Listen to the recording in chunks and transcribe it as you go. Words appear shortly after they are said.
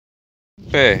Em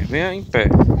pé, venha em pé.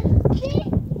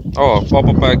 Ó, ó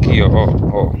o papai aqui, ó,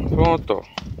 ó. Pronto, ó.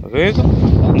 Tá vendo?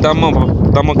 Me dá a mão,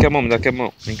 dá a mão aqui a mão, me dá aqui a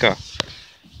mão. Vem cá.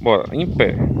 Bora, em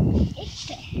pé.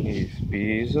 Isso,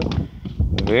 pisa.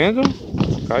 Tá vendo?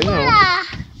 Cai não.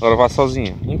 Agora vá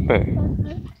sozinha, em pé.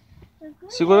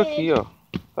 Segura aqui, ó.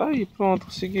 Tá aí, pronto,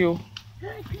 conseguiu.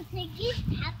 Consegui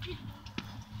rápido.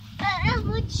 Eu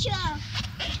vou tchau.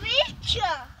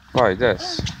 Tchau. Vai,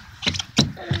 desce.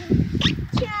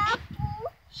 Tchau,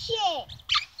 puxê.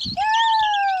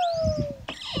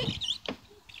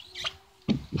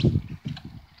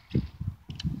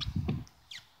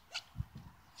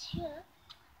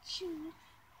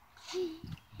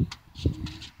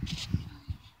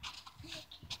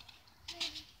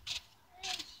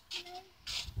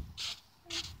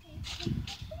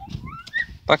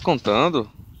 Tá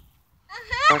contando?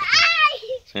 Tá...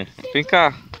 Vem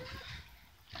cá.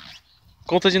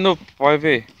 Conta de novo, vai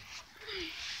ver.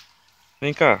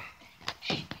 Vem cá.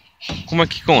 Como é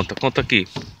que conta? Conta aqui.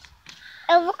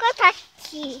 Eu vou contar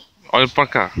aqui. Olha pra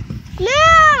cá.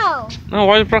 Não! Não,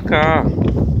 olha pra cá.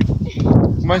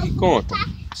 Como é que conta?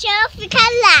 Deixa eu ficar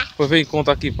lá. Pois vem,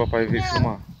 conta aqui, papai ver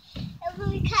filmar. Eu vou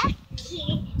ficar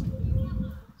aqui.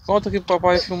 Conta aqui pro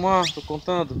papai filmar, tô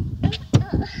contando.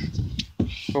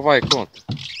 Então vai, conta.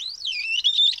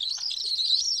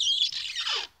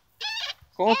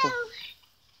 Conta.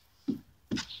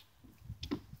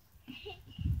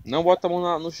 Não bota a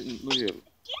mão no gelo.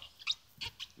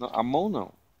 Não, a mão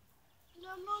não.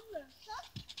 Não, só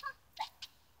pé.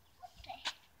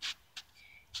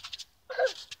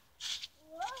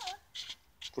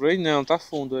 Por aí não, tá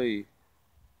fundo aí.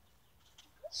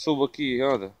 Suba aqui,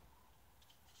 anda.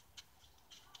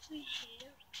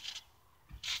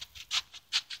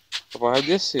 Papai vai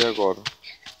descer agora.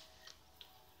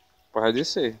 Papai vai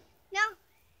descer. Não.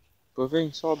 Pois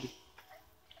vem, sobe.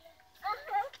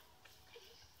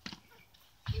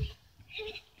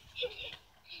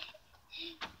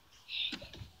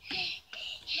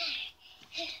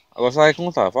 Agora você vai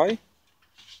contar, vai? 1,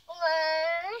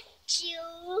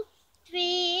 2,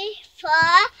 3,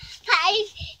 4,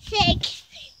 5, 6,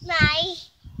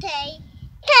 9, 10.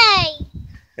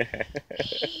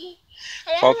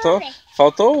 Faltou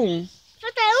um.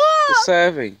 Falta O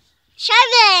 7.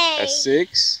 Chave. É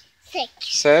 6, 6,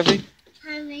 7, 7,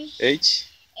 8,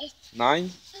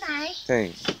 9,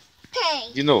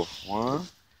 10. De novo. 1.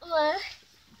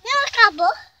 Não,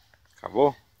 acabou.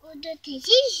 Acabou? O do três.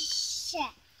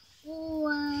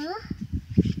 1,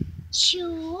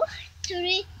 2,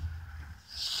 3,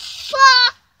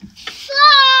 4,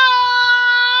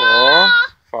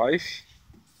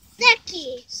 5,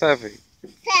 6, 7. 7,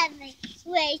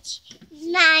 8,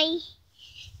 9,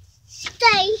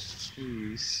 10.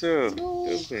 Isso. Bu,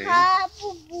 Muito bem.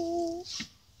 bu,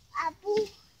 abu.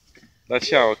 Dá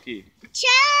tchau aqui.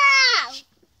 Tchau.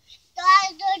 Tô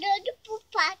adorando pro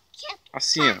parque.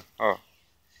 Assim, ó.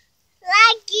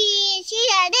 Lagi,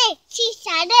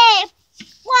 xixaré.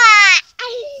 Uá.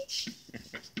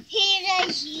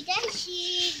 Gira, gira,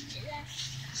 gira.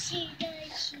 Gira,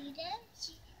 gira,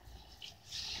 gira.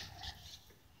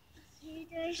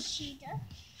 Gira, gira,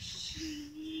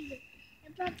 gira.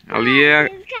 Ali é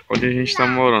onde a gente tá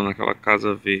morando, aquela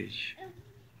casa verde.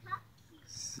 Não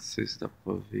sei se dá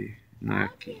pra ver. Não é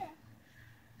aqui.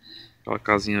 Aquela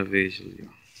casinha verde ali,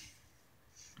 ó.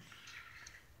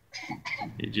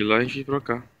 E de lá a gente vem pra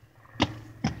cá.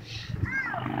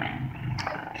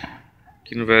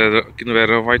 Aqui no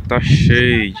verão vai estar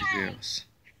cheio de criança.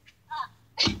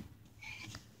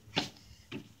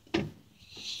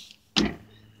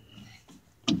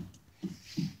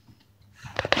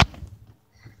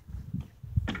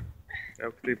 É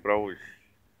o que tem pra hoje.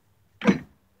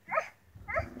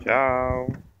 Tchau.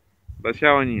 Dá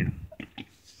tchau, Aninha.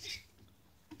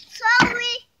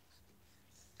 Sorry.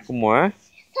 Como é?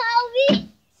 Sorry.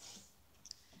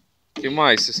 O que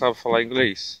mais? Você sabe falar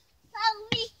inglês?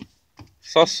 Sorry.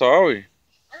 Só sorry?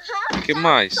 O que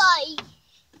mais? Sorry.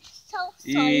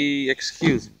 E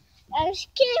excuse me.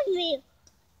 Excuse me.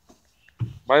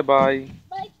 Bye bye.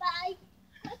 Bye bye.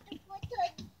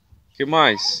 O que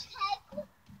mais?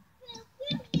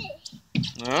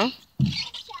 Hã?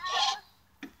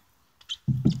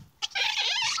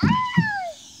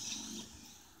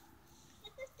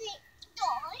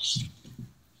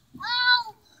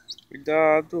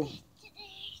 Cuidado.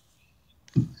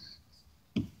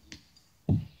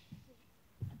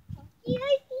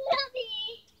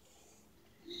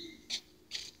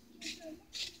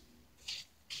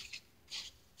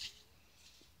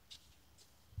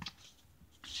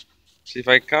 Você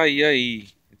vai cair aí.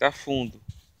 Tá fundo.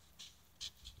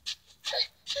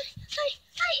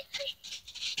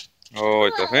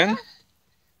 Oi, tá vendo?